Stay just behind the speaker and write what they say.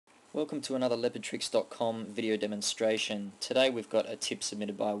Welcome to another leopardtricks.com video demonstration. Today we've got a tip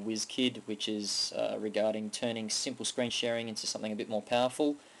submitted by WizKid, which is regarding turning simple screen sharing into something a bit more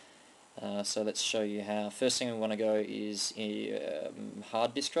powerful. So let's show you how. First thing we want to go is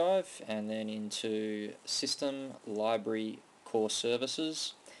hard disk drive, and then into System, Library, Core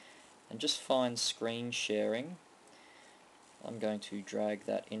Services, and just find screen sharing. I'm going to drag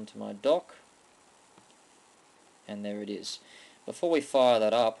that into my dock, and there it is. Before we fire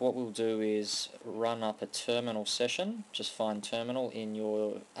that up, what we'll do is run up a terminal session. Just find terminal in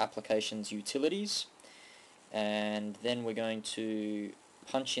your application's utilities, and then we're going to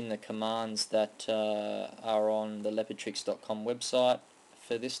punch in the commands that are on the leopardtricks.com website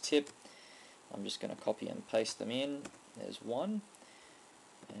for this tip. I'm just going to copy and paste them in. There's one,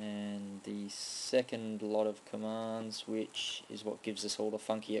 and the second lot of commands, which is what gives us all the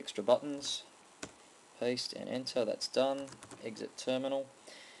funky extra buttons. Paste and enter, that's done. Exit terminal.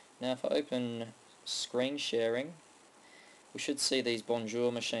 Now if I open screen sharing, we should see these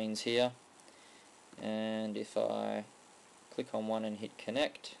Bonjour machines here, and if I click on one and hit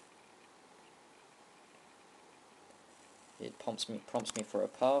connect, it prompts me for a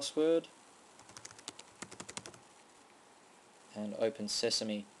password, and open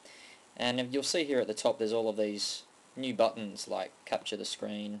Sesame. And you'll see here at the top there's all of these new buttons like capture the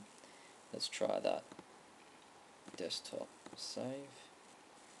screen. Let's try that. Desktop, save,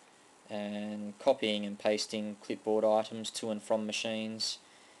 and copying and pasting clipboard items to and from machines,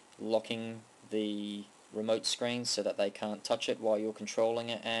 locking the remote screen so that they can't touch it while you're controlling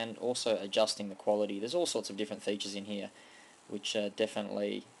it, and also adjusting the quality. There's all sorts of different features in here which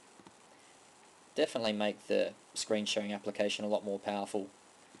definitely make the screen sharing application a lot more powerful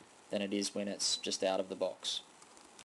than it is when it's just out of the box.